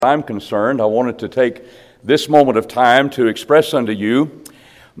I'm concerned, I wanted to take this moment of time to express unto you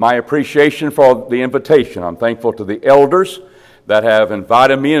my appreciation for the invitation. I'm thankful to the elders that have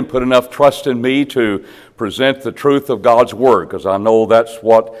invited me and put enough trust in me to present the truth of God's Word, because I know that's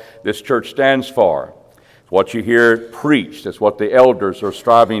what this church stands for. It's what you hear preached. It's what the elders are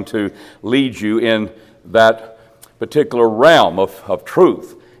striving to lead you in that particular realm of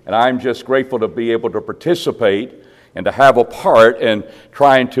truth. And I'm just grateful to be able to participate and to have a part in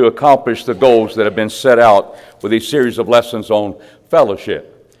trying to accomplish the goals that have been set out with these series of lessons on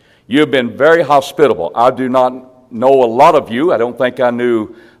fellowship. You have been very hospitable. I do not know a lot of you. I don't think I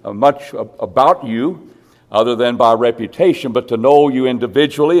knew much about you other than by reputation, but to know you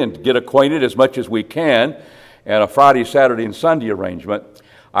individually and to get acquainted as much as we can in a Friday, Saturday, and Sunday arrangement,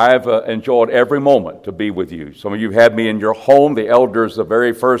 I've enjoyed every moment to be with you. Some of you had me in your home. The elders the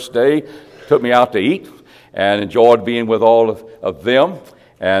very first day took me out to eat and enjoyed being with all of them,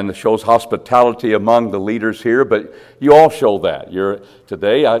 and it shows hospitality among the leaders here, but you all show that.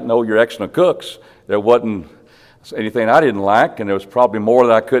 Today, I know you're excellent cooks. There wasn't anything I didn't like, and there was probably more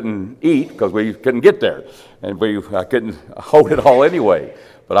that I couldn't eat because we couldn't get there, and I couldn't hold it all anyway.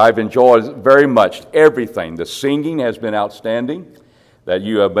 But I've enjoyed very much everything. The singing has been outstanding, that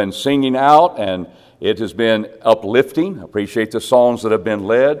you have been singing out, and it has been uplifting. I appreciate the songs that have been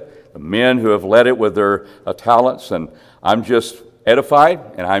led, the men who have led it with their talents, and I'm just edified,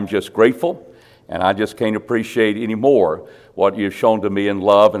 and I'm just grateful, and I just can't appreciate any more what you've shown to me in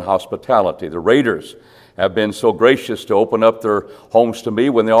love and hospitality. The Raiders have been so gracious to open up their homes to me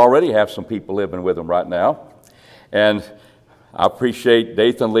when they already have some people living with them right now, and I appreciate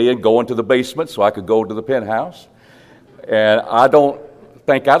Dathan and Leah going to the basement so I could go to the penthouse, and I don't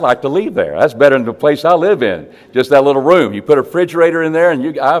think I'd like to leave there. That's better than the place I live in, just that little room. You put a refrigerator in there,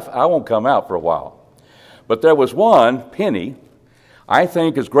 and I won't come out for a while. But there was one, Penny, I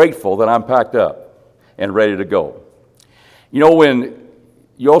think is grateful that I'm packed up and ready to go. You know, when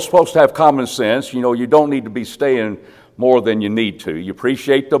you're supposed to have common sense, you don't need to be staying more than you need to. You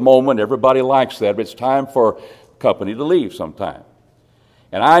appreciate the moment. Everybody likes that, but it's time for company to leave sometime.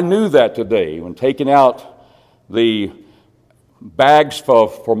 And I knew that today when taking out the bags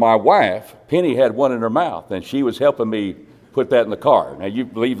for my wife. Penny had one in her mouth, and she was helping me put that in the car. Now, you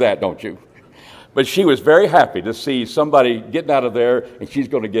believe that, don't you? But she was very happy to see somebody getting out of there, and she's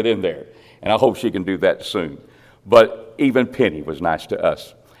going to get in there. And I hope she can do that soon. But even Penny was nice to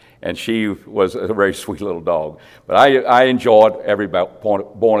us, and she was a very sweet little dog. But I enjoyed every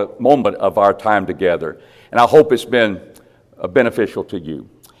moment of our time together, and I hope it's been beneficial to you,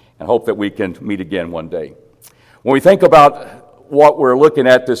 and hope that we can meet again one day. When we think about what we're looking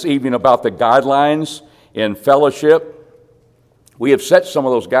at this evening about the guidelines in fellowship, we have set some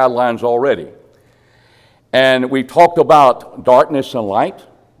of those guidelines already. And we talked about darkness and light,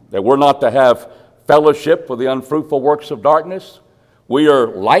 that we're not to have fellowship with the unfruitful works of darkness. We are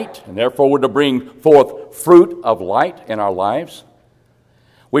light, and therefore we're to bring forth fruit of light in our lives.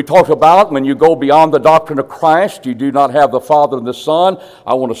 We talked about when you go beyond the doctrine of Christ, you do not have the Father and the Son.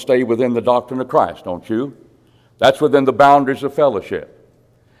 I want to stay within the doctrine of Christ, don't you? That's within the boundaries of fellowship.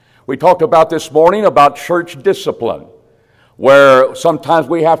 We talked about this morning about church discipline, where sometimes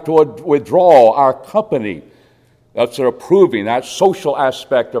we have to withdraw our company. That's approving, that social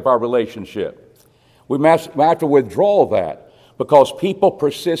aspect of our relationship. We have to withdraw that because people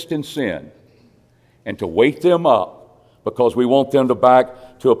persist in sin, and to wake them up because we want them to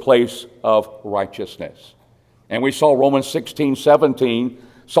back to a place of righteousness. And we saw Romans 16:17,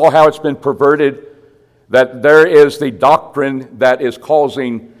 saw how it's been perverted, that there is the doctrine that is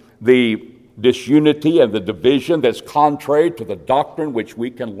causing the disunity and the division that's contrary to the doctrine which we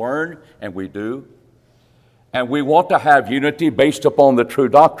can learn, and we do. And we want to have unity based upon the true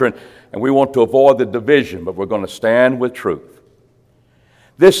doctrine, and we want to avoid the division, but we're going to stand with truth.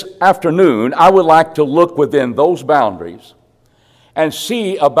 This afternoon, I would like to look within those boundaries and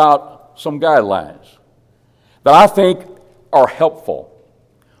see about some guidelines that I think are helpful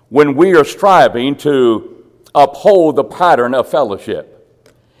when we are striving to uphold the pattern of fellowship.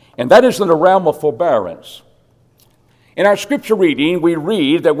 And that is in the realm of forbearance. In our scripture reading, we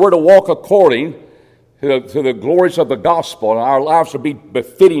read that we're to walk according to the glories of the gospel, and our lives to be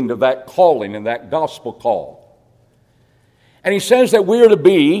befitting to that calling and that gospel call. And he says that we are to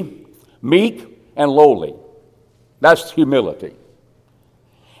be meek and lowly. That's humility.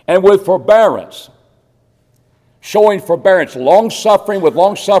 And with forbearance, showing forbearance, long-suffering with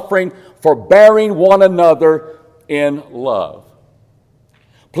long-suffering, forbearing one another in love.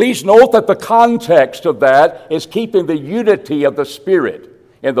 Please note that the context of that is keeping the unity of the Spirit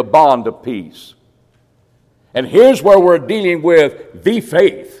in the bond of peace. And here's where we're dealing with the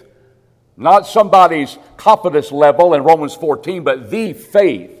faith. Not somebody's confidence level in Romans 14, but the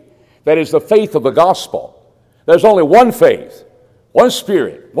faith. That is the faith of the gospel. There's only one faith, one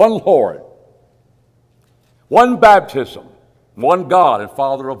Spirit, one Lord, one baptism, one God and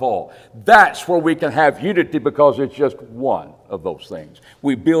Father of all. That's where we can have unity because it's just one of those things.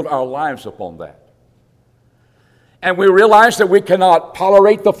 We build our lives upon that. And we realize that we cannot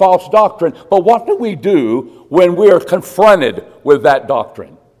tolerate the false doctrine. But what do we do when we are confronted with that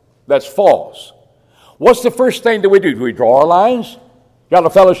doctrine that's false? What's the first thing that we do? Do we draw our lines? Got a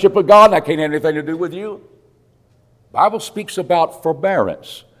fellowship with God and I can't have anything to do with you? The Bible speaks about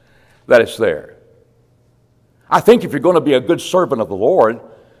forbearance that is there. I think if you're going to be a good servant of the Lord,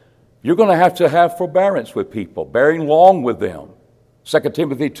 you're going to have forbearance with people, bearing long with them. 2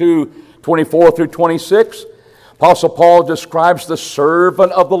 Timothy 2:24 through 26. Apostle Paul describes the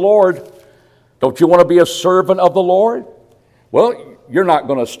servant of the Lord. Don't you want to be a servant of the Lord? Well, you're not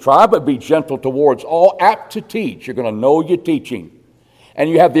going to strive, but be gentle towards all, apt to teach. You're going to know your teaching. And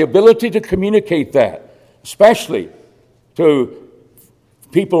you have the ability to communicate that, especially to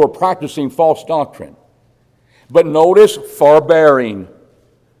people who are practicing false doctrine. But notice, forbearing.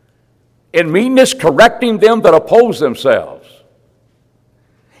 In meekness, correcting them that oppose themselves.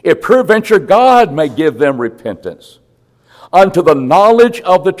 If peradventure God may give them repentance unto the knowledge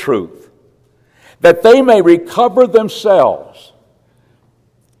of the truth, that they may recover themselves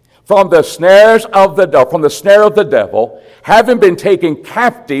from the snare of the devil, having been taken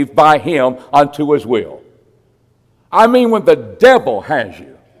captive by him unto his will. I mean, when the devil has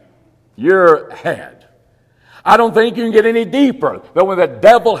you, you're had. I don't think you can get any deeper than when the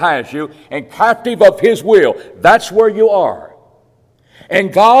devil has you and captive of his will. That's where you are.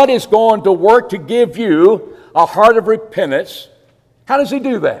 And God is going to work to give you a heart of repentance. How does he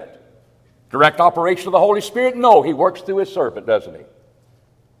do that? Direct operation of the Holy Spirit? No, he works through his servant, doesn't he?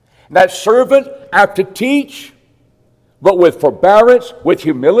 And that servant, apt to teach, but with forbearance, with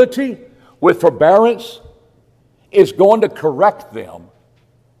humility, with forbearance, is going to correct them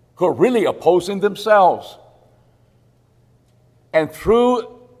who are really opposing themselves. And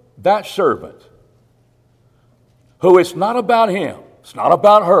through that servant, who it's not about him, it's not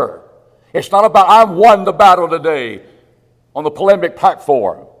about her, it's not about I won the battle today on the polemic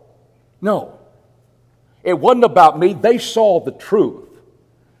platform. No, it wasn't about me. They saw the truth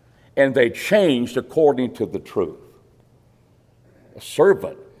and they changed according to the truth. A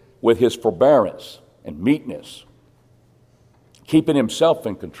servant with his forbearance and meekness, keeping himself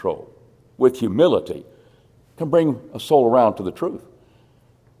in control with humility, can bring a soul around to the truth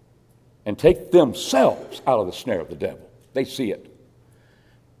and take themselves out of the snare of the devil. They see it.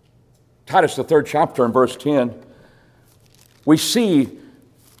 Titus, the 3rd chapter and verse 10, we see,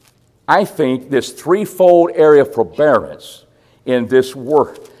 I think, this threefold area of forbearance in this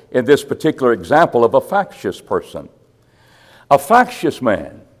work, in this particular example of a factious person. A factious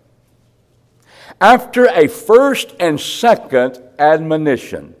man, after a first and second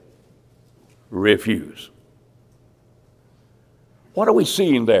admonition, refuse. What are we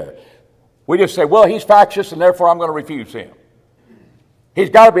seeing there? We just say, well, he's factious and therefore I'm going to refuse him. He's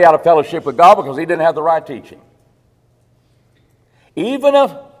got to be out of fellowship with God because he didn't have the right teaching. Even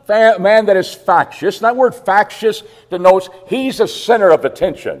a man that is factious, that word factious denotes he's the center of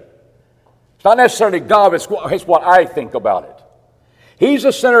attention. It's not necessarily God, it's what I think about it. He's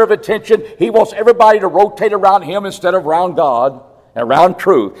the center of attention. He wants everybody to rotate around him instead of around God and around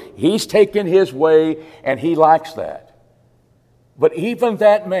truth. He's taken his way and he likes that. But even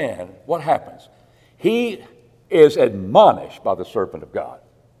that man, what happens? He is admonished by the servant of God.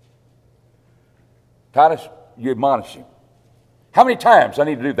 Titus, you admonish him. How many times I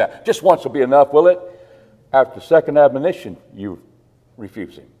need to do that? Just once will be enough, will it? After second admonition, you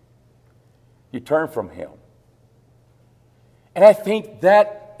refuse him. You turn from him. And I think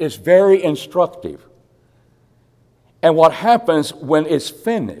that is very instructive. And what happens when it's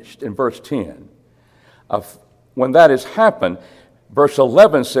finished in verse 10, when that has happened, verse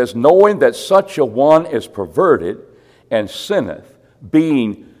 11 says, knowing that such a one is perverted and sinneth,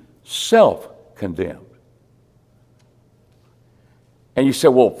 being self-condemned. And you say,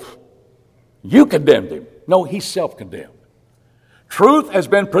 well, you condemned him. No, he's self-condemned. Truth has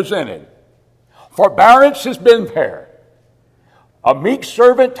been presented. Forbearance has been there. A meek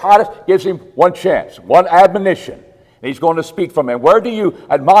servant, Titus, gives him one chance, one admonition. And he's going to speak from him. Where do you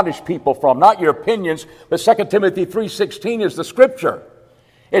admonish people from? Not your opinions, but 2 Timothy 3:16 is the scripture.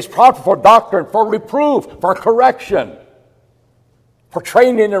 It's proper for doctrine, for reproof, for correction, for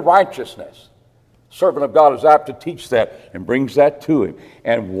training in righteousness. Servant of God is apt to teach that and brings that to him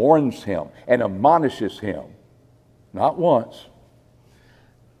and warns him and admonishes him Not once.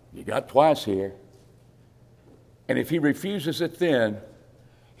 You got twice here. And if he refuses it then,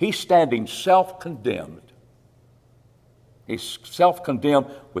 he's standing self-condemned. He's self-condemned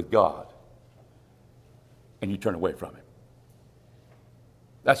with God. And you turn away from him.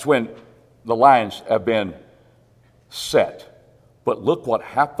 That's when the lines have been set. But look what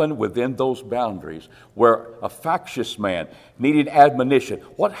happened within those boundaries where a factious man needed admonition.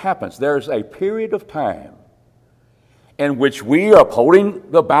 What happens? There's a period of time in which we are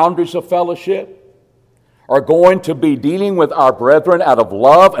upholding the boundaries of fellowship, are going to be dealing with our brethren out of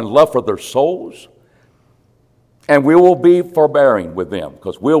love and love for their souls, and we will be forbearing with them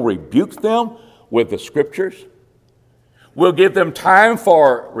because we'll rebuke them with the Scriptures. We'll give them time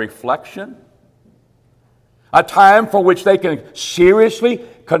for reflection, a time for which they can seriously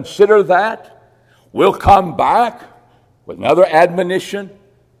consider that. We'll come back with another admonition,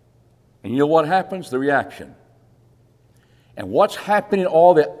 and you know what happens? The reaction. And what's happening,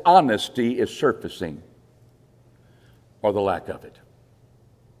 all the honesty is surfacing, or the lack of it.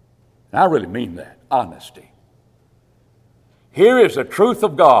 And I really mean that, honesty. Here is the truth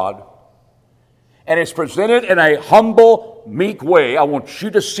of God, and it's presented in a humble, meek way. I want you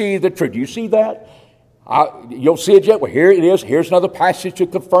to see the truth. Do you see that? You'll see it yet. Well, here it is. Here's another passage to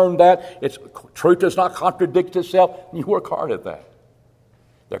confirm that. Truth does not contradict itself. You work hard at that.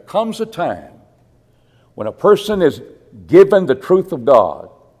 There comes a time when a person is given the truth of God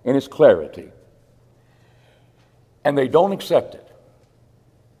in its clarity, and they don't accept it.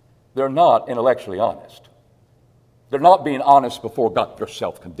 They're not intellectually honest. They're not being honest before God. They're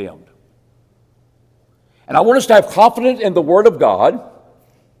self-condemned. And I want us to have confidence in the Word of God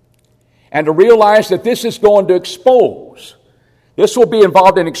and to realize that this is going to expose. This will be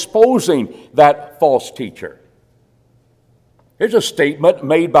involved in exposing that false teacher. Here's a statement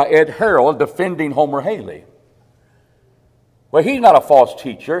made by Ed Harrell defending Homer Haley. Well, he's not a false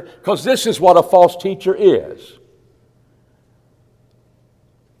teacher because this is what a false teacher is.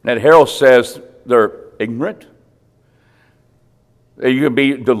 And Ed Harrell says they're ignorant. You can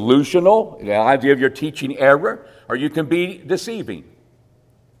be delusional, the idea of your teaching error, or you can be deceiving.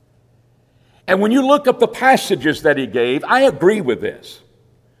 And when you look up the passages that he gave, I agree with this.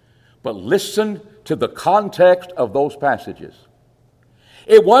 But listen to the context of those passages.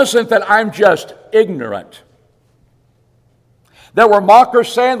 It wasn't that I'm just ignorant. There were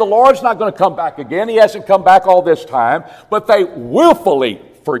mockers saying the Lord's not going to come back again. He hasn't come back all this time. But they willfully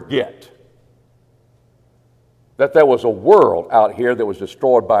forget that there was a world out here that was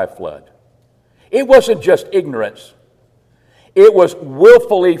destroyed by a flood. It wasn't just ignorance. It was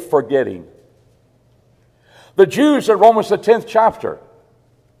willfully forgetting. The Jews in Romans the 10th chapter,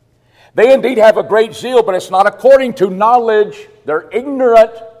 they indeed have a great zeal, but it's not according to knowledge. They're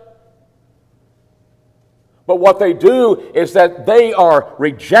ignorant. But what they do is that they are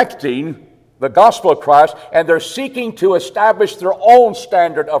rejecting the gospel of Christ, and they're seeking to establish their own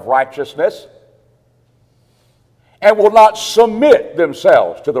standard of righteousness and will not submit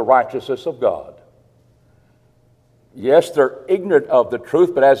themselves to the righteousness of God. Yes, they're ignorant of the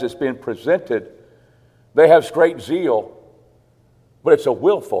truth, but as it's been presented, they have great zeal, but it's a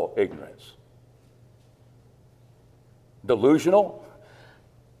willful ignorance. Delusional.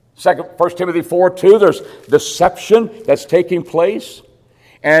 1 Timothy 4:2, there's deception that's taking place,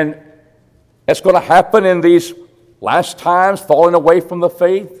 and it's going to happen in these last times, falling away from the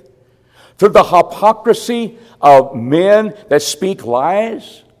faith, through the hypocrisy of men that speak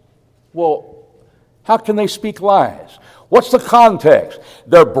lies. Well, how can they speak lies? What's the context?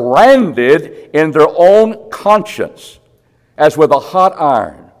 They're branded in their own conscience as with a hot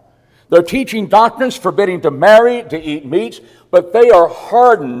iron. They're teaching doctrines forbidding to marry, to eat meats, but they are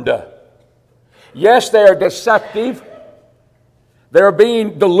hardened. Yes, they are deceptive. They're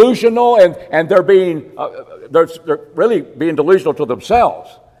being delusional, and they're really being delusional to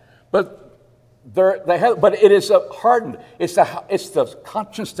themselves. But it is hardened. It's the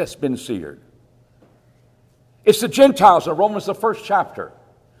conscience that's been seared. It's the Gentiles in Romans the 1st chapter.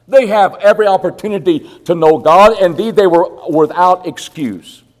 They have every opportunity to know God. Indeed, they were without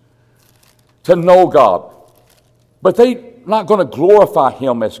excuse to know God. But they're not going to glorify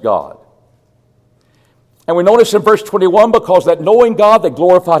Him as God. And we notice in verse 21, because that knowing God, they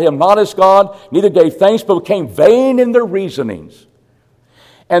glorified Him not as God, neither gave thanks, but became vain in their reasonings.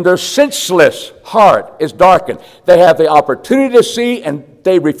 And their senseless heart is darkened. They have the opportunity to see, and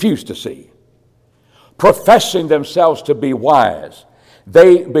they refuse to see. Professing themselves to be wise,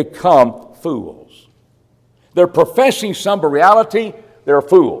 they become fools. They're professing some, but reality, they're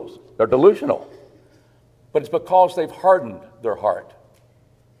fools. They're delusional. But it's because they've hardened their heart.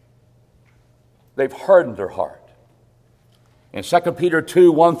 They've hardened their heart. In 2 Peter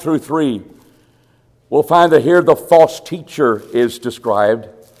 2, 1 through 3, we'll find that here the false teacher is described.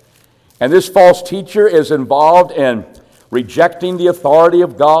 And this false teacher is involved in rejecting the authority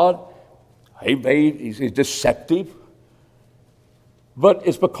of God. He's deceptive. But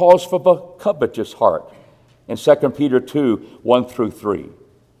it's because of a covetous heart. In 2 Peter 2, 1 through 3.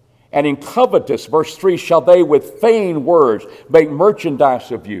 And in covetous, verse 3, shall they with vain words make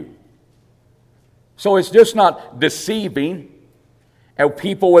merchandise of you. So it's just not deceiving and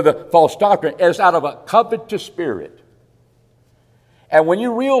people with a false doctrine. It's out of a covetous spirit. And when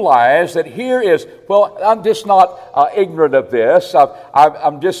you realize that here is, well, I'm just not ignorant of this. I've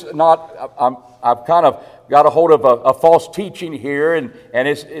kind of got a hold of a false teaching here, and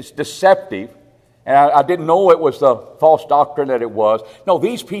it's deceptive. And I didn't know it was the false doctrine that it was. No,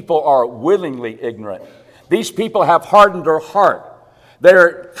 these people are willingly ignorant. These people have hardened their heart.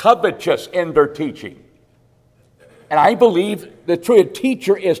 They're covetous in their teaching. And I believe the true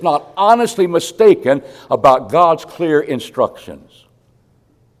teacher is not honestly mistaken about God's clear instructions.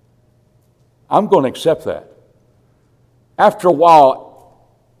 I'm going to accept that. After a while,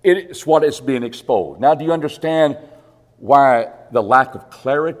 it's what is being exposed. Now, do you understand why the lack of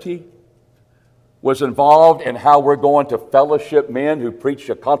clarity was involved in how we're going to fellowship men who preach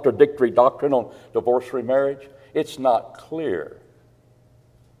a contradictory doctrine on divorce remarriage? It's not clear.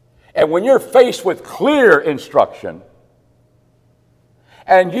 And when you're faced with clear instruction,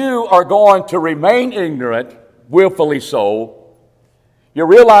 and you are going to remain ignorant, willfully so, you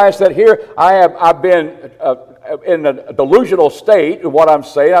realize that here I've been in a delusional state in what I'm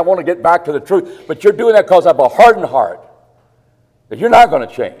saying. I want to get back to the truth, but you're doing that because I have a hardened heart, that you're not going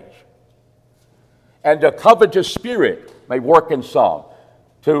to change. And the covetous spirit may work in some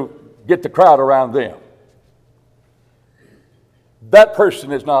to get the crowd around them. That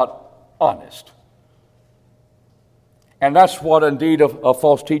person is not honest. And that's what indeed a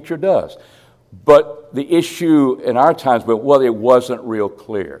false teacher does. But the issue in our times, well, it wasn't real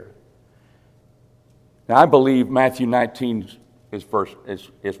clear. Now, I believe Matthew 19 is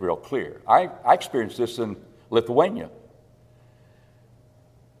real clear. I experienced this in Lithuania.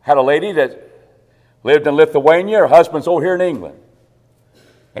 Had a lady that lived in Lithuania. Her husband's over here in England.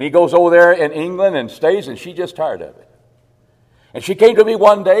 And he goes over there in England and stays, and she's just tired of it. And she came to me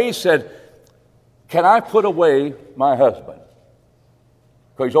one day and said, can I put away my husband?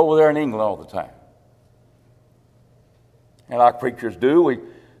 Because he's over there in England all the time. And like preachers do,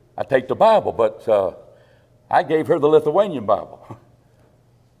 I take the Bible, but I gave her the Lithuanian Bible.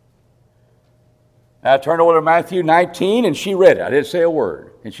 And I turned over to Matthew 19, and she read it. I didn't say a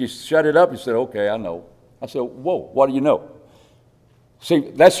word. And she shut it up and said, okay, I know. I said, whoa, what do you know?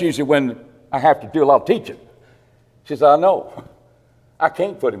 See, that's usually when I have to do a lot of teaching. She said, I know. I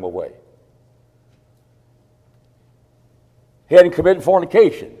can't put him away. He hadn't committed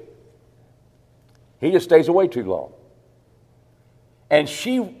fornication. He just stays away too long. And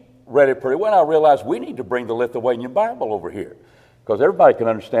she read it pretty well. I realized we need to bring the Lithuanian Bible over here because everybody can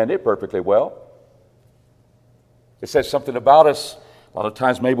understand it perfectly well. It says something about us. A lot of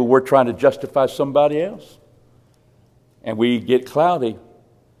times maybe we're trying to justify somebody else. And we get cloudy.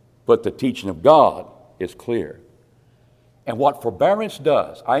 But the teaching of God is clear. And what forbearance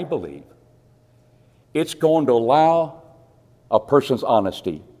does, I believe, it's going to allow a person's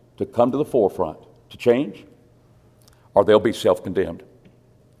honesty to come to the forefront, to change, or they'll be self-condemned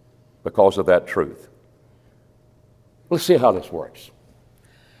because of that truth. Let's see how this works.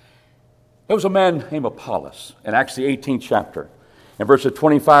 There was a man named Apollos in Acts the 18th chapter, in verses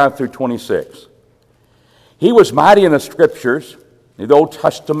 25 through 26. He was mighty in the Scriptures, in the Old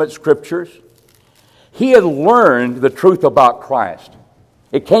Testament Scriptures. He had learned the truth about Christ.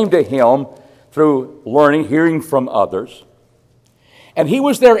 It came to him through learning, hearing from others. And he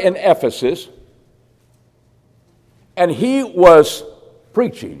was there in Ephesus, and he was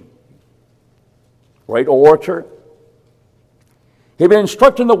preaching. Great orator. He'd been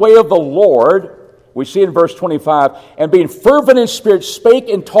instructed in the way of the Lord, we see in verse 25, and being fervent in spirit, spake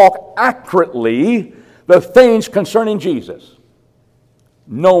and talked accurately the things concerning Jesus,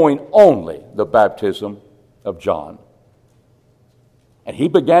 knowing only the baptism of John. And he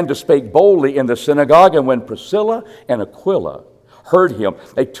began to speak boldly in the synagogue, and when Priscilla and Aquila heard him,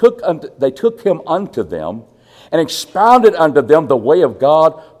 they took him unto them, and expounded unto them the way of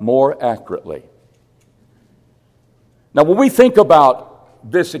God more accurately. Now, when we think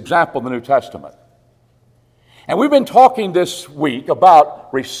about this example in the New Testament, and we've been talking this week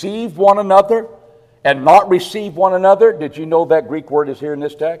about receive one another and not receive one another. Did you know that Greek word is here in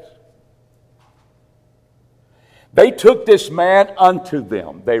this text? They took this man unto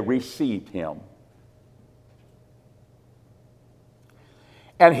them. They received him.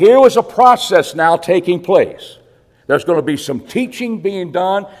 And here was a process now taking place. There's going to be some teaching being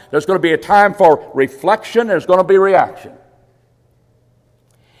done. There's going to be a time for reflection. There's going to be reaction.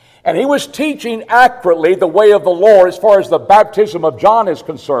 And he was teaching accurately the way of the Lord as far as the baptism of John is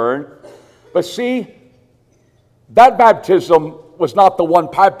concerned. But see, that baptism was not the one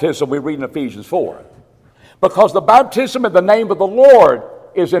baptism we read in Ephesians 4. Because the baptism in the name of the Lord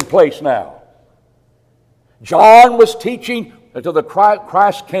is in place now. John was teaching until the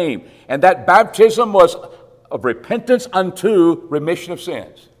Christ came. And that baptism was of repentance unto remission of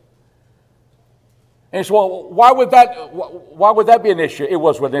sins. And so, well, why would that be an issue? It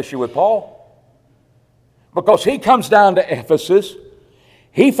was an issue with Paul. Because he comes down to Ephesus.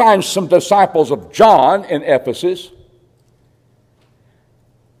 He finds some disciples of John in Ephesus.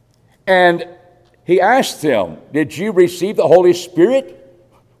 And he asked them, did you receive the Holy Spirit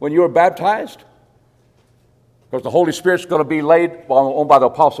when you were baptized? Because the Holy Spirit's going to be laid on by the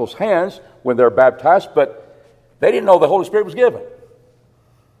apostles' hands when they're baptized, but they didn't know the Holy Spirit was given.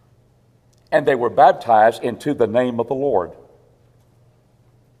 And they were baptized into the name of the Lord.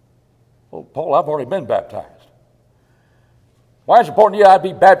 Well, Paul, I've already been baptized. Why is it important to you I'd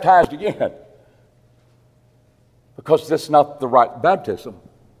be baptized again? Because this is not the right baptism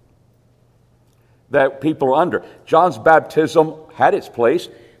that people are under. John's baptism had its place.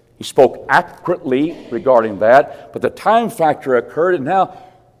 He spoke accurately regarding that, but the time factor occurred, and now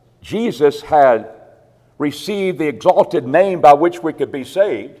Jesus had received the exalted name by which we could be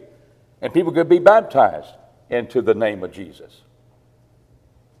saved, and people could be baptized into the name of Jesus.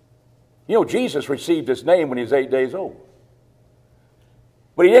 You know, Jesus received his name when he was 8 days old.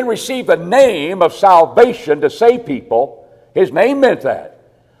 But he didn't receive the name of salvation to save people. His name meant that.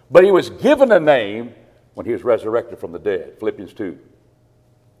 But he was given a name when he was resurrected from the dead, Philippians 2.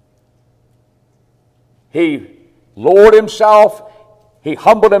 He lowered himself, he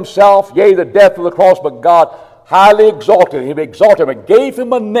humbled himself, yea, the death of the cross, but God highly exalted him. He exalted him and gave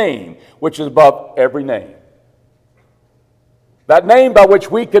him a name which is above every name. That name by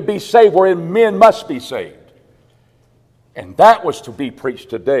which we could be saved, wherein men must be saved. And that was to be preached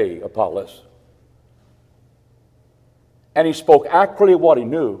today, Apollos. And he spoke accurately what he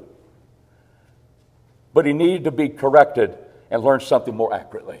knew, but he needed to be corrected and learn something more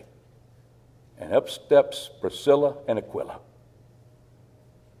accurately. And up steps Priscilla and Aquila.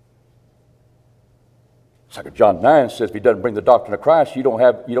 It's like John 9 says, if he doesn't bring the doctrine of Christ, you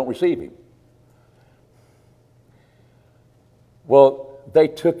don't receive him. Well, they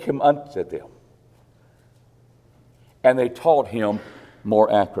took him unto them, and they taught him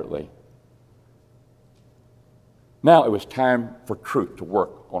more accurately. Now it was time for truth to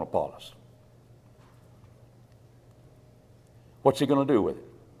work on Apollos. What's he going to do with it?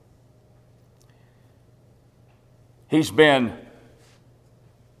 He's been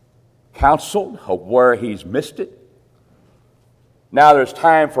counseled of where he's missed it. Now there's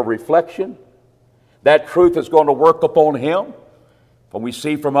time for reflection. That truth is going to work upon him. When we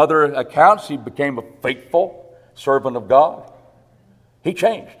see from other accounts, he became a faithful servant of God. He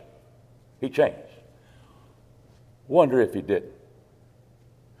changed. He changed. Wonder if he didn't.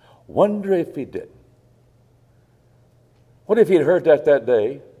 Wonder if he didn't. What if he'd heard that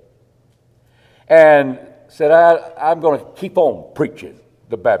day and said, I'm going to keep on preaching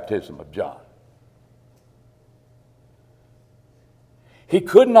the baptism of John. He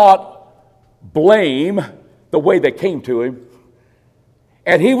could not blame the way they came to him,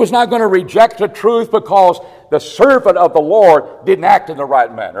 and he was not going to reject the truth because the servant of the Lord didn't act in the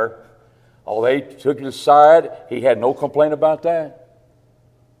right manner. Oh, they took it aside. He had no complaint about that.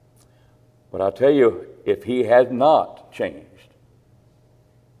 But I'll tell you, if he had not changed,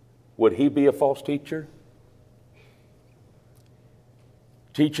 would he be a false teacher?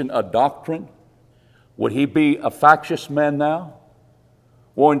 Teaching a doctrine? Would he be a factious man now?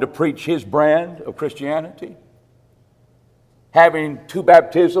 Wanting to preach his brand of Christianity? Having two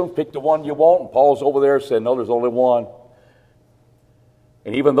baptisms, pick the one you want, and Paul's over there saying, no, there's only one.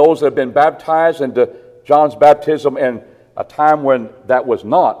 And even those that have been baptized into John's baptism in a time when that was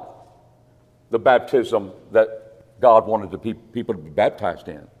not the baptism that God wanted the people to be baptized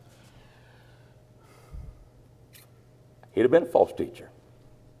in. He'd have been a false teacher.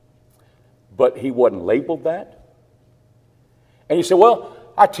 But he wasn't labeled that. And you say, well,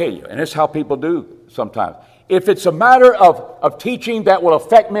 I tell you, and it's how people do sometimes. If it's a matter of teaching that will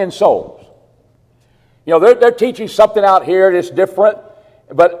affect men's souls, you know, they're teaching something out here that's different,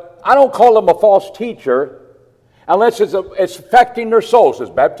 but I don't call them a false teacher unless it's affecting their souls. Does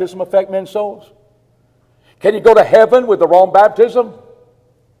baptism affect men's souls? Can you go to heaven with the wrong baptism?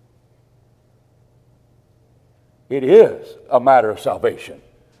 It is a matter of salvation.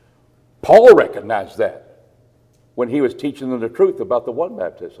 Paul recognized that when he was teaching them the truth about the one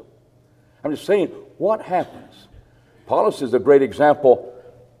baptism. I'm just saying, what happens? Apollos is a great example.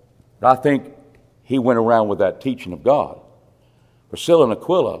 I think he went around with that teaching of God. Priscilla and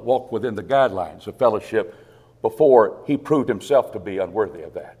Aquila walked within the guidelines of fellowship before he proved himself to be unworthy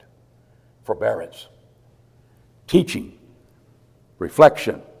of that. Forbearance, teaching,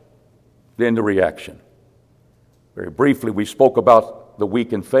 reflection, then the reaction. Very briefly, we spoke about the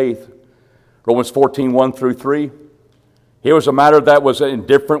weak in faith. Romans 14, 1 through 3. Here was a matter that was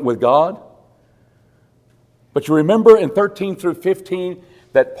indifferent with God. But you remember in 13 through 15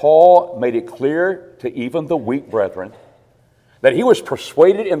 that Paul made it clear to even the weak brethren that he was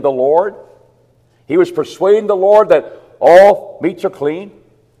persuaded in the Lord. He was persuading the Lord that all meats are clean.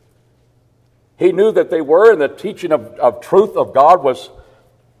 He knew that they were, and the teaching of truth of God was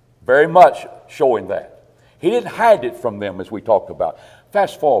very much showing that. He didn't hide it from them, as we talked about.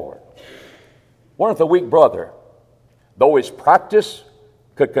 Fast forward. One of the weak brother, though his practice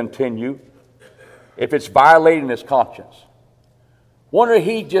could continue, if it's violating his conscience, wonder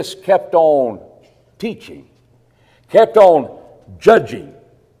he just kept on teaching, kept on judging,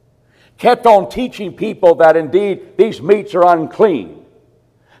 kept on teaching people that indeed these meats are unclean,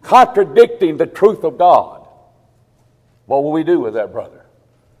 contradicting the truth of God. What will we do with that brother?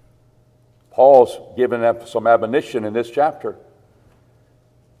 Paul's given them some admonition in this chapter.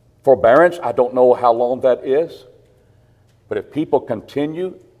 Forbearance, I don't know how long that is, but if people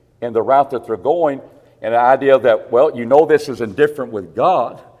continue in the route that they're going, and the idea that, well, you know this is indifferent with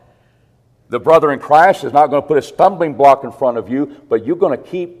God, the brother in Christ is not going to put a stumbling block in front of you, but you're going to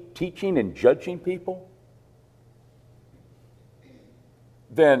keep teaching and judging people,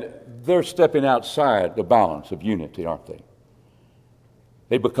 then they're stepping outside the balance of unity, aren't they?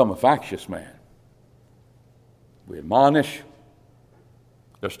 They become a factious man. We admonish.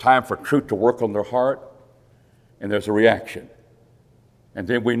 There's time for truth to work on their heart, and there's a reaction. And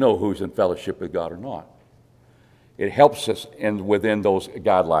then we know who's in fellowship with God or not. It helps us within those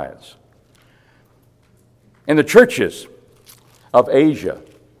guidelines. In the churches of Asia,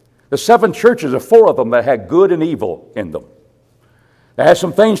 the 7 churches, there are 4 of them that had good and evil in them. They had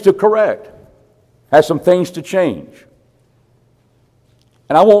some things to correct, had some things to change.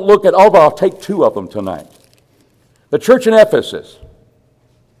 And I won't look at all, but I'll take 2 of them tonight. The church in Ephesus.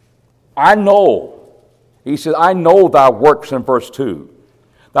 He says, I know thy works in verse 2,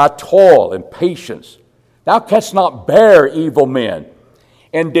 thy toil and patience. Thou canst not bear evil men,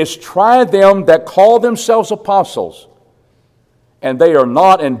 and didst try them that call themselves apostles, and they are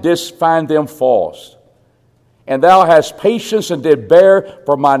not, and didst find them false. And thou hast patience and did bear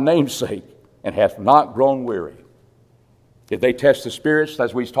for my name's sake, and hast not grown weary. Did they test the spirits,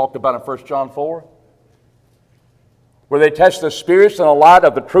 as we talked about in 1 John 4? Where they test the spirits in the light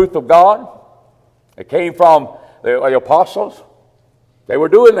of the truth of God? It came from the apostles. They were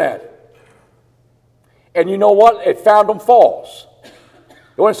doing that. And you know what? It found them false.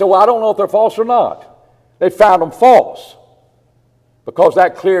 You want to say, well, I don't know if they're false or not. They found them false because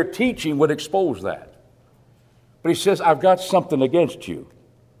that clear teaching would expose that. But he says, I've got something against you.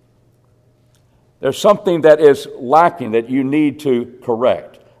 There's something that is lacking that you need to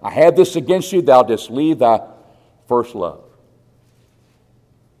correct. I have this against you, thou didst leave thy first love.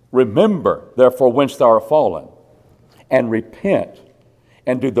 Remember, therefore, whence thou art fallen, and repent,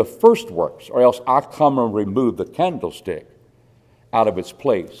 and do the first works, or else I come and remove the candlestick out of its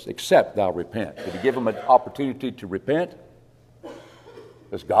place, except thou repent. Did he give them an opportunity to repent?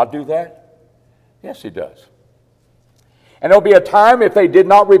 Does God do that? Yes, he does. And there'll be a time if they did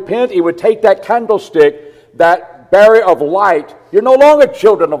not repent, he would take that candlestick, that barrier of light. You're no longer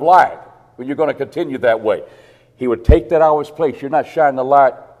children of light, but you're going to continue that way. He would take that out of its place. You're not shining the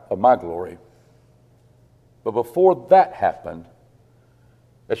light of my glory. But before that happened,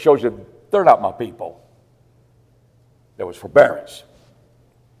 that shows you they're not my people. There was forbearance.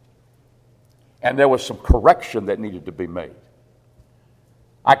 And there was some correction that needed to be made.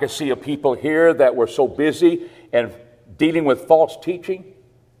 I could see a people here that were so busy and dealing with false teaching.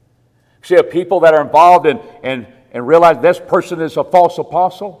 See a people that are involved and realize this person is a false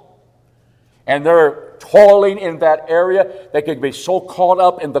apostle. And they're toiling in that area. They could be so caught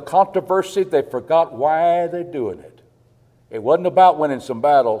up in the controversy they forgot why they're doing it. It wasn't about winning some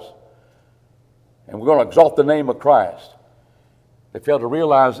battles and we're going to exalt the name of Christ. They failed to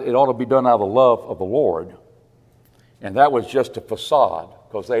realize it ought to be done out of the love of the Lord. And that was just a facade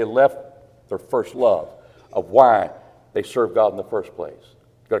because they left their first love of why they served God in the first place.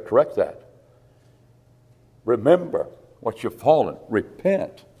 You've got to correct that. Remember what you've fallen.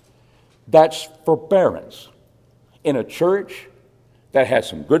 Repent. That's forbearance. In a church, that had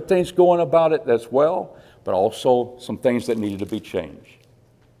some good things going about it as well, but also some things that needed to be changed.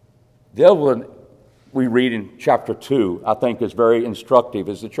 The other one we read in chapter 2, I think is very instructive,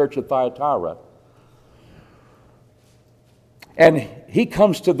 is the church of Thyatira. And he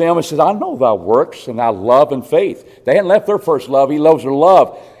comes to them and says, I know thy works and thy love and faith. They hadn't left their first love. He loves their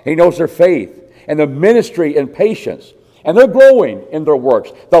love. He knows their faith and the ministry and patience. And they're growing in their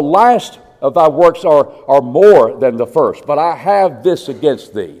works. The last of thy works are more than the first. But I have this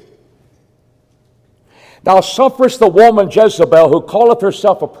against thee. Thou sufferest the woman Jezebel, who calleth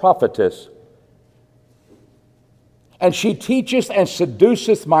herself a prophetess, and she teacheth and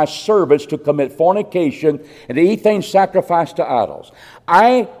seduceth my servants to commit fornication and to eat things sacrificed to idols.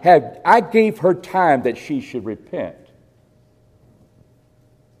 I gave her time that she should repent.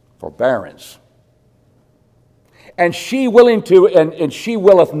 Forbearance. And she and she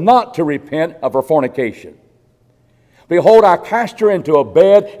willeth not to repent of her fornication. Behold, I cast her into a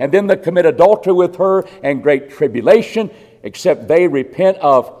bed, and them that commit adultery with her and great tribulation, except they repent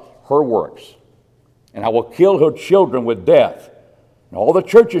of her works. And I will kill her children with death. And all the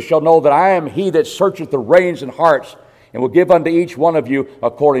churches shall know that I am he that searcheth the reins and hearts, and will give unto each one of you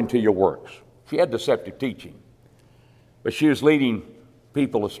according to your works. She had deceptive teaching, but she was leading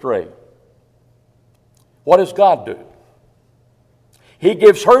people astray. What does God do? He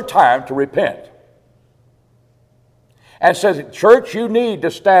gives her time to repent. And says, church, you need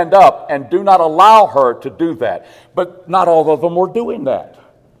to stand up and do not allow her to do that. But not all of them were doing that.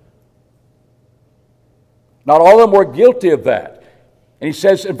 Not all of them were guilty of that. And he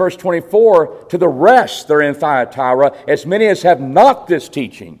says in verse 24, to the rest that are in Thyatira, as many as have not this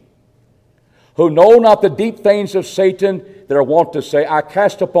teaching, who know not the deep things of Satan, that are wont to say, I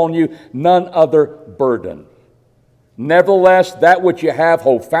cast upon you none other burden. Nevertheless, that which you have,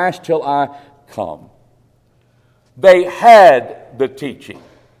 hold fast till I come. They had the teaching.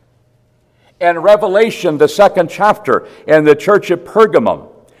 In Revelation, the 2nd chapter, in the church at Pergamum,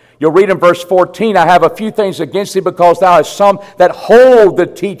 you'll read in verse 14, I have a few things against thee, because thou hast some that hold the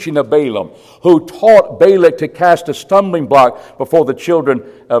teaching of Balaam, who taught Balak to cast a stumbling block before the children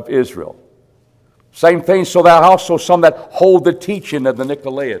of Israel. Same thing, so thou also some that hold the teaching of the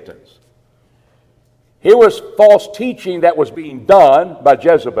Nicolaitans. Here was false teaching that was being done by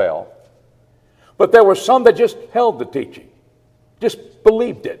Jezebel, but there were some that just held the teaching, just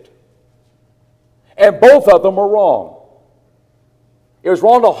believed it. And both of them were wrong. It was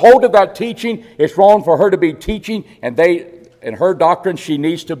wrong to hold to that teaching. It's wrong for her to be teaching, and in her doctrine, she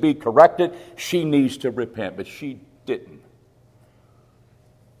needs to be corrected. She needs to repent, but she didn't.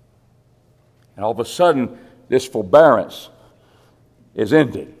 And all of a sudden, this forbearance is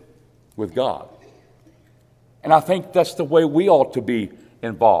ended with God. And I think that's the way we ought to be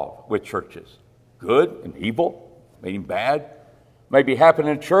involved with churches. Good and evil, meaning bad, may be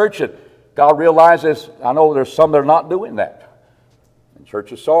happening in church, and God realizes, I know there's some that are not doing that. In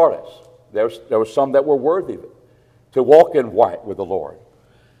church of Sardis, there was some that were worthy of it, to walk in white with the Lord.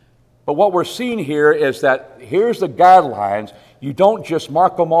 But what we're seeing here is that here's the guidelines. You don't just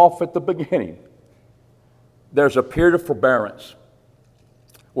mark them off at the beginning. There's a period of forbearance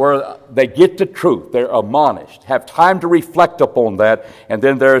where they get the truth, they're admonished, have time to reflect upon that, and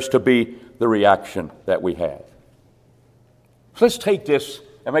then there's to be the reaction that we have. So let's take this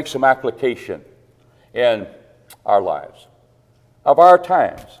and make some application in our lives, of our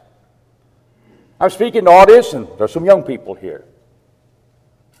times. I'm speaking to audience, and there's some young people here.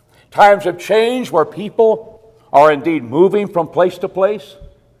 Times have changed where people are indeed moving from place to place.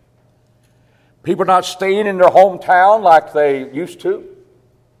 People are not staying in their hometown like they used to.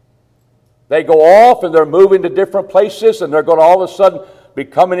 They go off and they're moving to different places, and they're going to all of a sudden be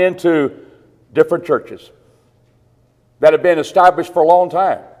coming into different churches that have been established for a long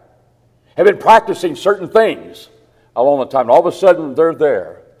time, have been practicing certain things a long time. And all of a sudden they're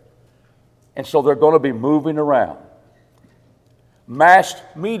there. And so they're going to be moving around. Mass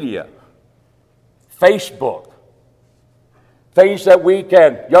media, Facebook, things that we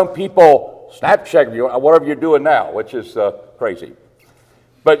can, young people, Snapchat, whatever you're doing now, which is crazy.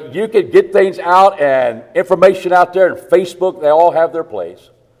 But you can get things out and information out there, and Facebook, they all have their place.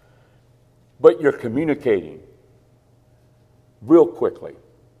 But you're communicating real quickly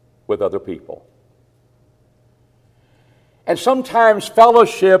with other people. And sometimes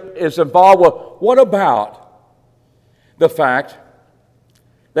fellowship is involved with, what about the fact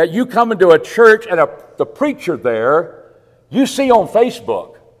that you come into a church and the preacher there, you see on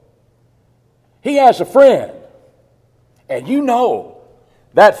Facebook, he has a friend, and you know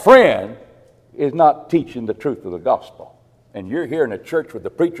that friend is not teaching the truth of the gospel. And you're here in a church where the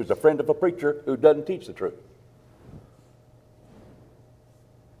preacher's a friend of a preacher who doesn't teach the truth.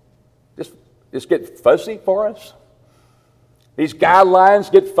 just get fuzzy for us? These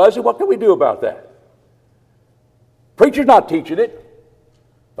guidelines get fuzzy? What can we do about that? Preacher's not teaching it,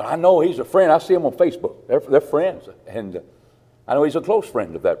 but I know he's a friend. I see him on Facebook. They're friends, and I know he's a close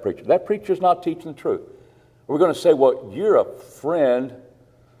friend of that preacher. That preacher's not teaching the truth. We're going to say, well, you're a friend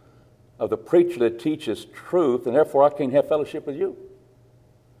of the preacher that teaches truth, and therefore I can't have fellowship with you.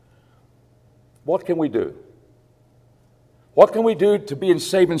 What can we do? What can we do to be in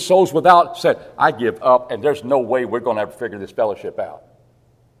saving souls without saying, I give up, and there's no way we're going to ever figure this fellowship out?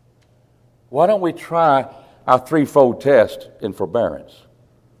 Why don't we try our threefold test in forbearance?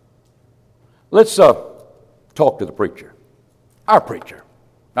 Let's talk to the preacher. Our preacher.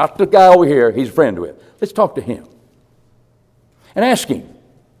 Not the guy over here he's a friend with. Let's talk to him. And ask him.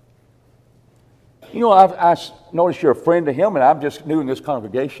 You know, I noticed you're a friend to him, and I'm just new in this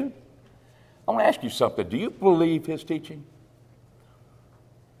congregation. I want to ask you something. Do you believe his teaching?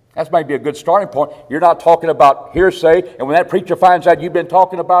 That might be a good starting point. You're not talking about hearsay, and when that preacher finds out you've been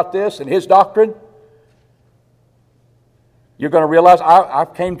talking about this and his doctrine, you're going to realize, I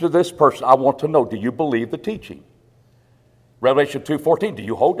came to this person. I want to know, do you believe the teaching? Revelation 2:14, do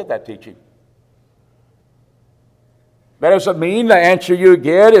you hold to that teaching? That doesn't mean the answer you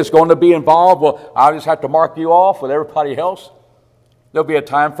get is going to be involved, well, I just have to mark you off with everybody else. There'll be a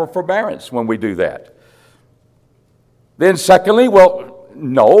time for forbearance when we do that. Then secondly, well,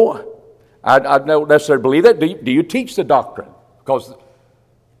 no, I don't necessarily believe that. Do you teach the doctrine? Because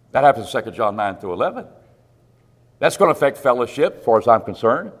that happens in 2 John 9 through 11. That's going to affect fellowship, as far as I'm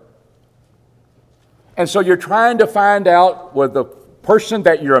concerned. And so you're trying to find out with the person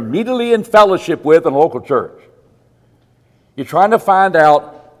that you're immediately in fellowship with in a local church. You're trying to find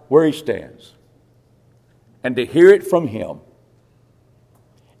out where he stands and to hear it from him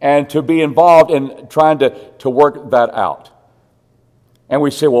and to be involved in trying to work that out. And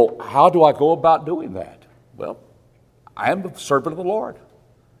we say, well, how do I go about doing that? Well, I am the servant of the Lord.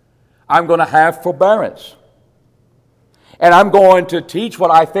 I'm going to have forbearance. And I'm going to teach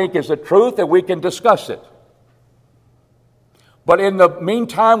what I think is the truth, and we can discuss it. But in the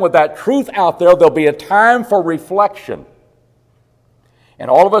meantime, with that truth out there, there'll be a time for reflection. And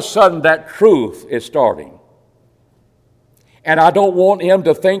all of a sudden, that truth is starting. And I don't want him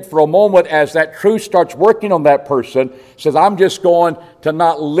to think for a moment as that truth starts working on that person, says, I'm just going to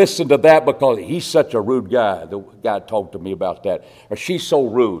not listen to that because he's such a rude guy. The guy talked to me about that. Or she's so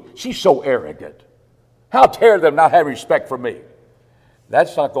rude. She's so arrogant. How dare them not have respect for me?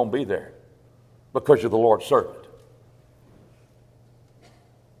 That's not going to be there because you're the Lord's servant.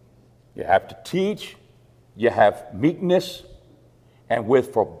 You have to teach. You have meekness. And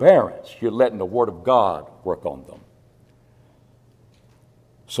with forbearance, you're letting the Word of God work on them.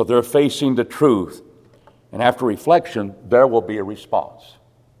 So they're facing the truth. And after reflection, there will be a response.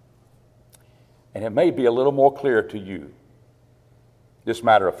 And it may be a little more clear to you, this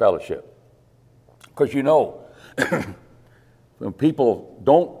matter of fellowship. Because you know, when people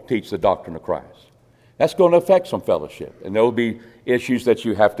don't teach the doctrine of Christ, that's going to affect some fellowship. And there will be issues that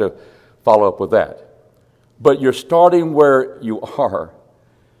you have to follow up with that. But you're starting where you are.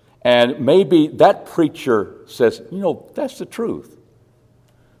 And maybe that preacher says, you know, that's the truth.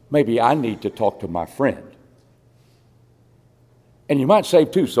 Maybe I need to talk to my friend. And you might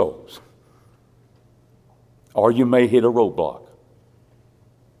save 2 souls. Or you may hit a roadblock.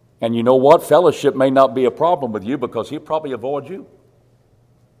 And you know what? Fellowship may not be a problem with you because he'll probably avoid you.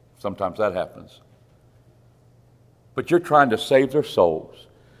 Sometimes that happens. But you're trying to save their souls.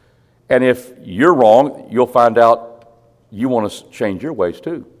 And if you're wrong, you'll find out you want to change your ways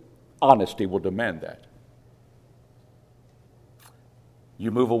too. Honesty will demand that.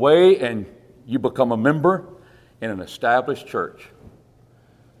 You move away and you become a member in an established church.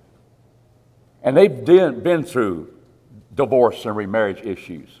 And they've been through divorce and remarriage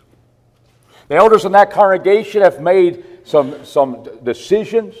issues. The elders in that congregation have made some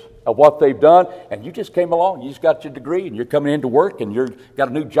decisions of what they've done, and you just came along. You just got your degree, and you're coming into work, and you've got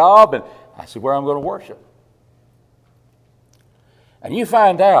a new job, and I said, where I'm going to worship. And you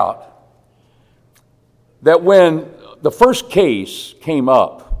find out that when the first case came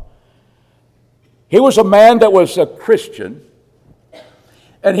up, he was a man that was a Christian,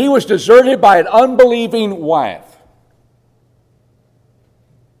 and he was deserted by an unbelieving wife.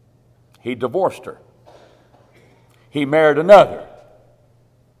 He divorced her. He married another.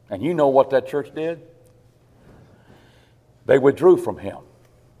 And you know what that church did? They withdrew from him.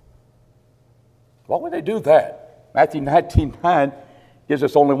 Why would they do that? Matthew 19:9 gives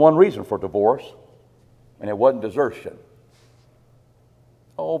us only one reason for divorce, and it wasn't desertion.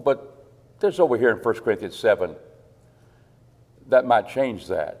 Oh, but there's over here in 1 Corinthians 7 that might change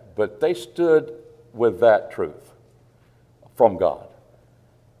that. But they stood with that truth from God.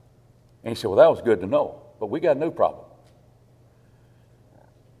 And he said, well, that was good to know, but we got a new problem.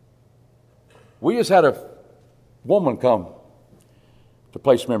 We just had a woman come to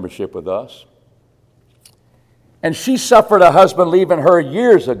place membership with us, and she suffered a husband leaving her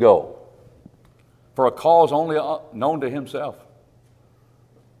years ago for a cause only known to himself.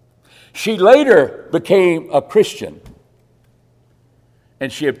 She later became a Christian,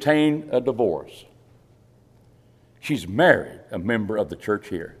 and she obtained a divorce. She's married a member of the church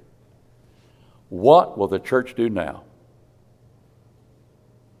here. What will the church do now?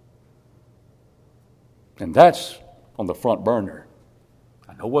 And that's on the front burner.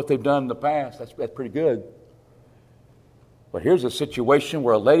 I know what they've done in the past. That's pretty good. But here's a situation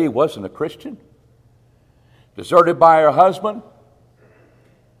where a lady wasn't a Christian, deserted by her husband.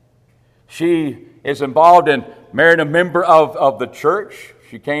 She is involved in marrying a member of the church.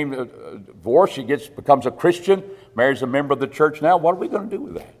 She came to divorce. She becomes a Christian, marries a member of the church. Now, what are we going to do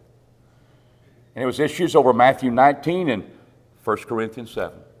with that? And it was issues over Matthew 19 and 1 Corinthians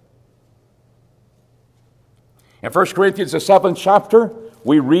 7. In 1 Corinthians, the 7th chapter,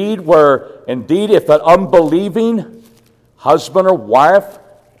 we read where, indeed, if an unbelieving husband or wife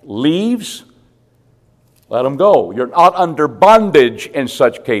leaves, let them go. You're not under bondage in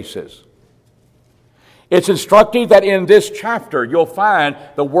such cases. It's instructive that in this chapter you'll find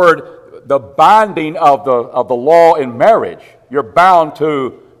the binding of the law in marriage. You're bound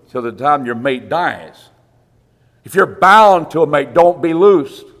to till the time your mate dies. If you're bound to a mate, don't be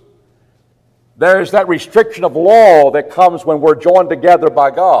loosed. There's that restriction of law that comes when we're joined together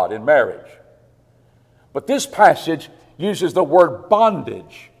by God in marriage. But this passage uses the word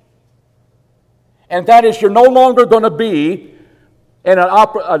bondage. And that is, you're no longer going to be in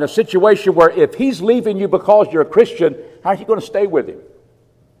a situation where if he's leaving you because you're a Christian, how are you going to stay with him?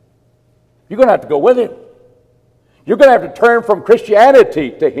 You're going to have to go with him. You're going to have to turn from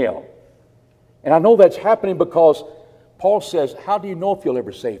Christianity to him. And I know that's happening because Paul says, how do you know if you'll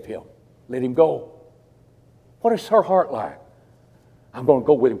ever save him? Let him go. What is her heart like? I'm going to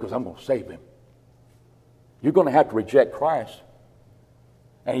go with him because I'm going to save him. You're going to have to reject Christ.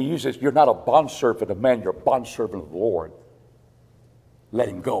 And he uses, you're not a bondservant of man, you're a bondservant of the Lord. Let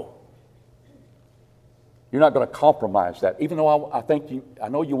him go. You're not going to compromise that. Even though I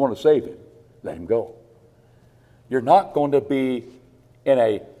know you want to save him, let him go. You're not going to be in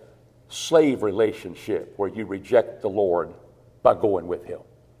a slave relationship where you reject the Lord by going with him.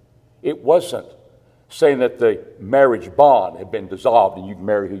 It wasn't saying that the marriage bond had been dissolved and you can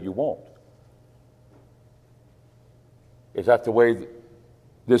marry who you want. Is that the way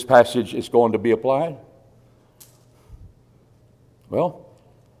this passage is going to be applied? Well,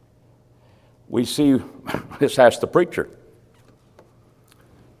 we see, let's ask the preacher.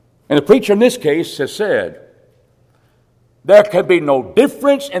 And the preacher in this case has said, there can be no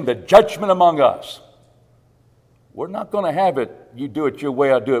difference in the judgment among us. We're not going to have it, you do it your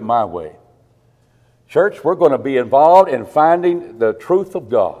way, I do it my way. Church, we're going to be involved in finding the truth of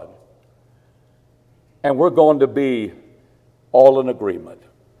God. And we're going to be all in agreement.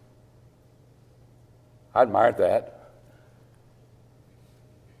 I admire that.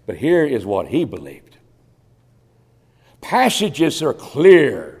 But here is what he believed. Passages are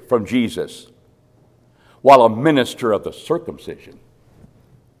clear from Jesus while a minister of the circumcision.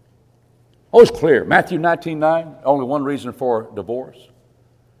 Oh, it's clear. Matthew 19:9, only one reason for divorce.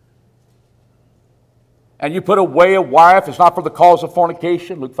 And you put away a wife, it's not for the cause of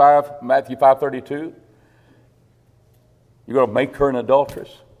fornication, Matthew 5:32. You're going to make her an adulteress,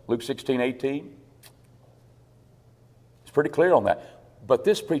 Luke 16:18. It's pretty clear on that. But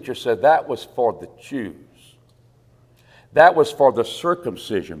this preacher said that was for the Jews. That was for the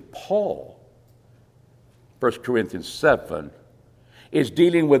circumcision. Paul, 1 Corinthians 7, is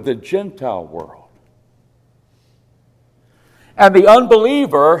dealing with the Gentile world. And the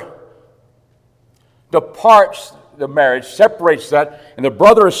unbeliever departs the marriage, separates that, and the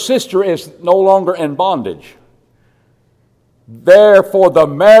brother or sister is no longer in bondage. Therefore, the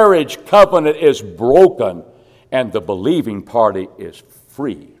marriage covenant is broken, and the believing party is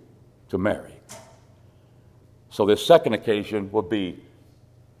free to marry. So this second occasion will be,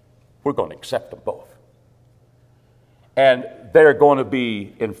 we're going to accept them both. And they're going to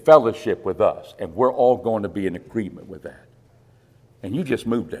be in fellowship with us, and we're all going to be in agreement with that. And you just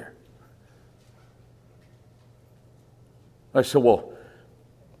moved there. I said, well,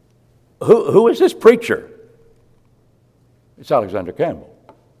 who is this preacher? It's Alexander Campbell.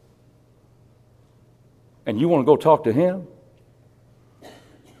 And you want to go talk to him?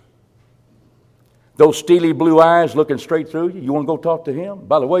 Those steely blue eyes looking straight through you, you want to go talk to him?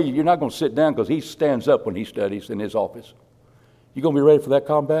 By the way, you're not going to sit down because he stands up when he studies in his office. You going to be ready for that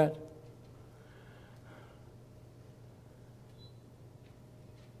combat?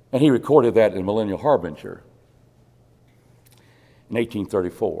 And he recorded that in Millennial Harbinger in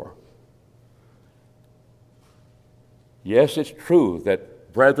 1834. Yes, it's true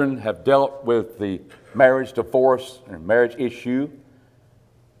that brethren have dealt with the marriage divorce and marriage issue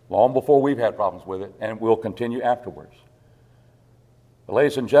long before we've had problems with it, and will continue afterwards. But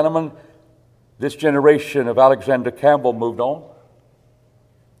ladies and gentlemen, this generation of Alexander Campbell moved on.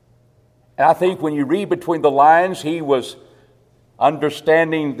 And I think when you read between the lines, he was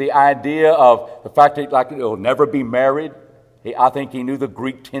understanding the idea of the fact that he'll never be married. I think he knew the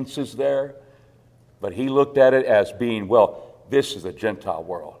Greek tenses there, but he looked at it as being, well, this is a Gentile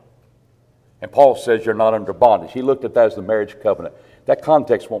world. And Paul says you're not under bondage. He looked at that as the marriage covenant. That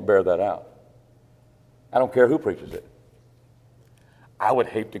context won't bear that out. I don't care who preaches it. I would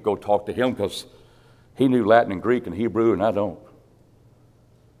hate to go talk to him because he knew Latin and Greek and Hebrew and I don't.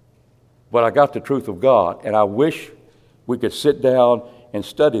 But I got the truth of God, and I wish we could sit down and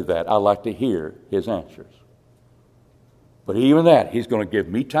study that. I'd like to hear his answers. But even that, he's going to give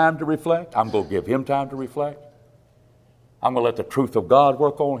me time to reflect. I'm going to give him time to reflect. I'm going to let the truth of God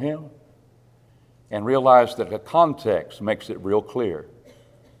work on him and realize that the context makes it real clear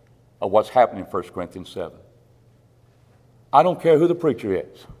of what's happening in 1 Corinthians 7. I don't care who the preacher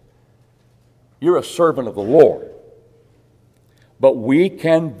is. You're a servant of the Lord. But we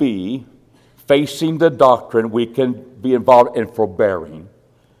can be facing the doctrine. We can be involved in forbearing.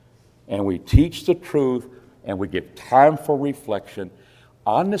 And we teach the truth and we give time for reflection.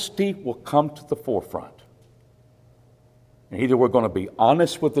 Honesty will come to the forefront. And either we're going to be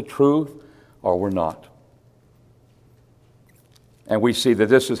honest with the truth or we're not. And we see that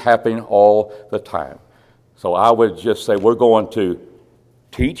this is happening all the time. So I would just say we're going to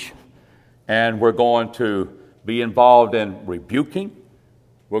teach and we're going to be involved in rebuking.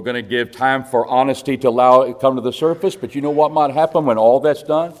 We're going to give time for honesty to allow it to come to the surface. But you know what might happen when all that's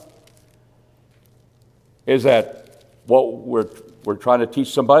done? Is that what we're trying to teach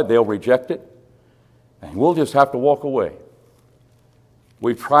somebody, they'll reject it. And we'll just have to walk away.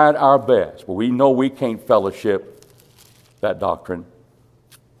 We've tried our best, but we know we can't fellowship that doctrine.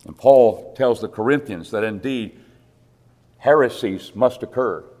 And Paul tells the Corinthians that indeed heresies must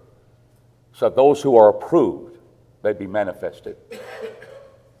occur, so that those who are approved may be manifested.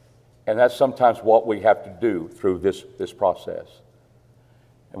 And that's sometimes what we have to do through this process.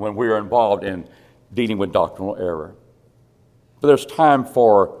 And when we are involved in dealing with doctrinal error. But there's time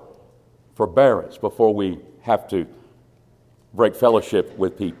for forbearance before we have to break fellowship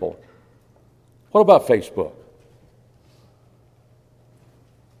with people. What about Facebook?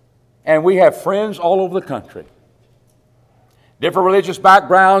 And we have friends all over the country. Different religious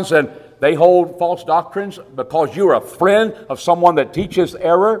backgrounds, and they hold false doctrines because you're a friend of someone that teaches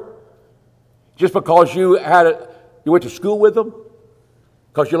error. Just because you went to school with them.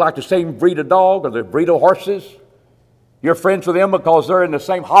 Because you like the same breed of dog or the breed of horses. You're friends with them because they're in the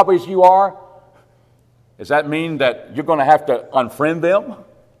same hobbies you are. Does that mean that you're going to have to unfriend them?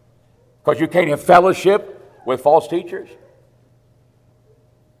 Because you can't have fellowship with false teachers?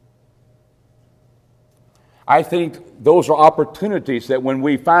 I think those are opportunities that when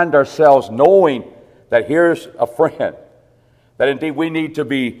we find ourselves knowing that here's a friend, that indeed we need to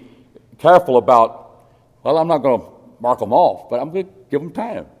be careful about, well, I'm not going to mark them off, but I'm going to give them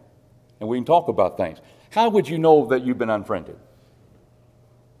time. And we can talk about things. How would you know that you've been unfriended?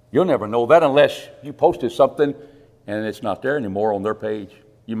 You'll never know that unless you posted something and it's not there anymore on their page.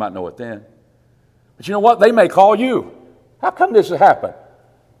 You might know it then. But you know what? They may call you. How come this has happened?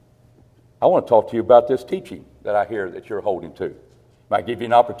 I want to talk to you about this teaching that I hear that you're holding to. Might give you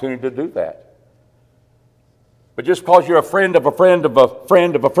an opportunity to do that. But just because you're a friend of a friend of a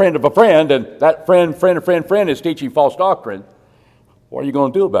friend of a friend of a friend, and that friend is teaching false doctrine, what are you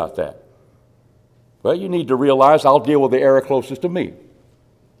going to do about that? Well, you need to realize I'll deal with the error closest to me.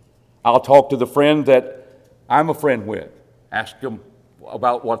 I'll talk to the friend that I'm a friend with. Ask them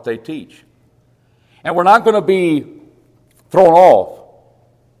about what they teach. And we're not going to be thrown off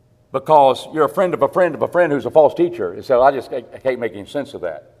because you're a friend of a friend of a friend who's a false teacher. And so I can't make any sense of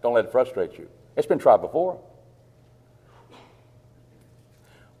that. Don't let it frustrate you. It's been tried before.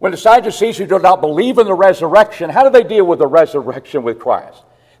 When the Sadducees who do not believe in the resurrection, how do they deal with the resurrection with Christ?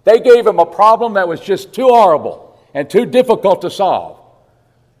 They gave him a problem that was just too horrible and too difficult to solve.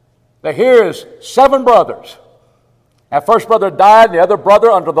 Now here is 7 brothers. That first brother died, and the other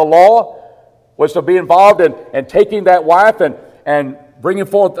brother under the law was to be involved in taking that wife and bringing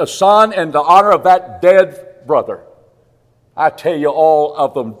forth a son in the honor of that dead brother. I tell you, all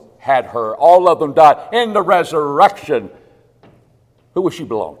of them had her. All of them died. In the resurrection, who would she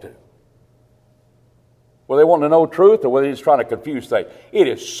belong to? Were they wanting to know truth, or were they just trying to confuse things? It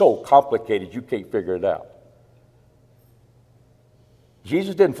is so complicated you can't figure it out.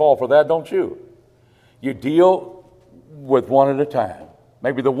 Jesus didn't fall for that, don't you? You deal with one at a time.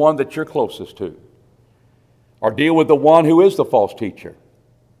 Maybe the one that you're closest to. Or deal with the one who is the false teacher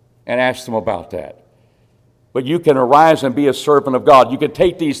and ask them about that. But you can arise and be a servant of God. You can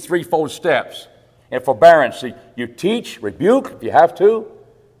take these threefold steps in forbearance. You teach, rebuke if you have to.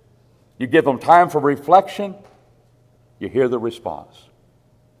 You give them time for reflection. You hear the response.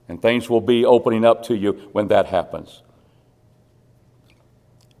 And things will be opening up to you when that happens.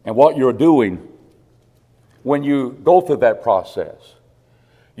 And what you're doing when you go through that process,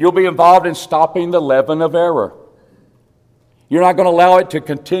 you'll be involved in stopping the leaven of error. You're not going to allow it to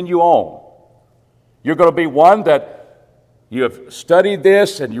continue on. You're going to be one that you have studied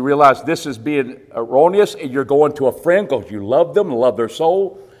this and you realize this is being erroneous, and you're going to a friend because you love them and love their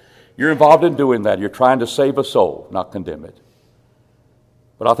soul. You're involved in doing that. You're trying to save a soul, not condemn it.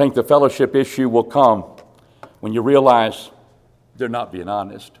 But I think the fellowship issue will come when you realize they're not being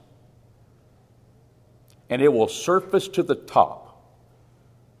honest. And it will surface to the top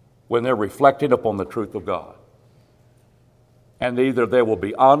when they're reflecting upon the truth of God. And either they will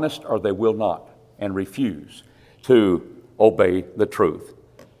be honest or they will not, and refuse to obey the truth.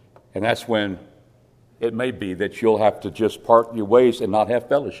 And that's when it may be that you'll have to just part your ways and not have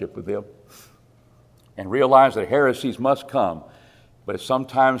fellowship with them. And realize that heresies must come, but it's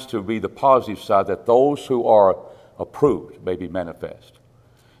sometimes to be the positive side, that those who are approved may be manifest.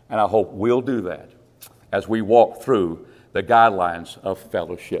 And I hope we'll do that as we walk through the guidelines of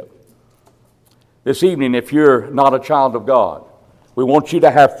fellowship. This evening, if you're not a child of God, we want you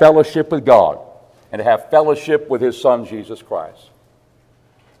to have fellowship with God and to have fellowship with His Son, Jesus Christ.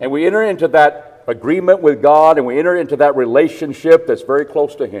 And we enter into that agreement with God, and we enter into that relationship that's very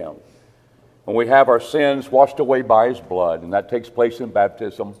close to Him. When we have our sins washed away by His blood, and that takes place in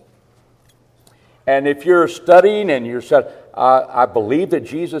baptism. And if you're studying and you're saying, I believe that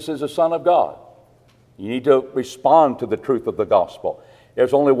Jesus is the Son of God, you need to respond to the truth of the gospel.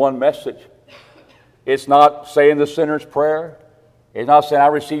 There's only one message. It's not saying the sinner's prayer. It's not saying I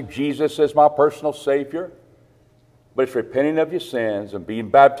receive Jesus as my personal Savior. But it's repenting of your sins and being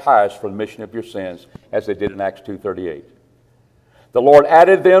baptized for the remission of your sins, as they did in Acts 2:38. The Lord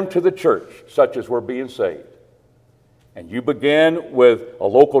added them to the church, such as were being saved. And you begin with a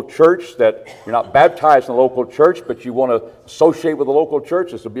local church that you're not baptized in a local church, but you want to associate with a local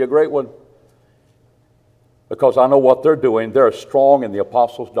church. This will be a great one. Because I know what they're doing. They're strong in the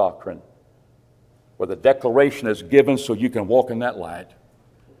apostles' doctrine, where the declaration is given so you can walk in that light.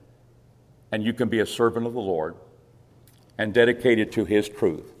 And you can be a servant of the Lord and dedicated to His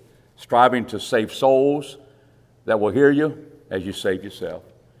truth, striving to save souls that will hear you as you save yourself.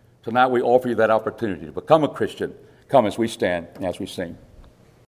 Tonight we offer you that opportunity to become a Christian. Come as we stand and as we sing.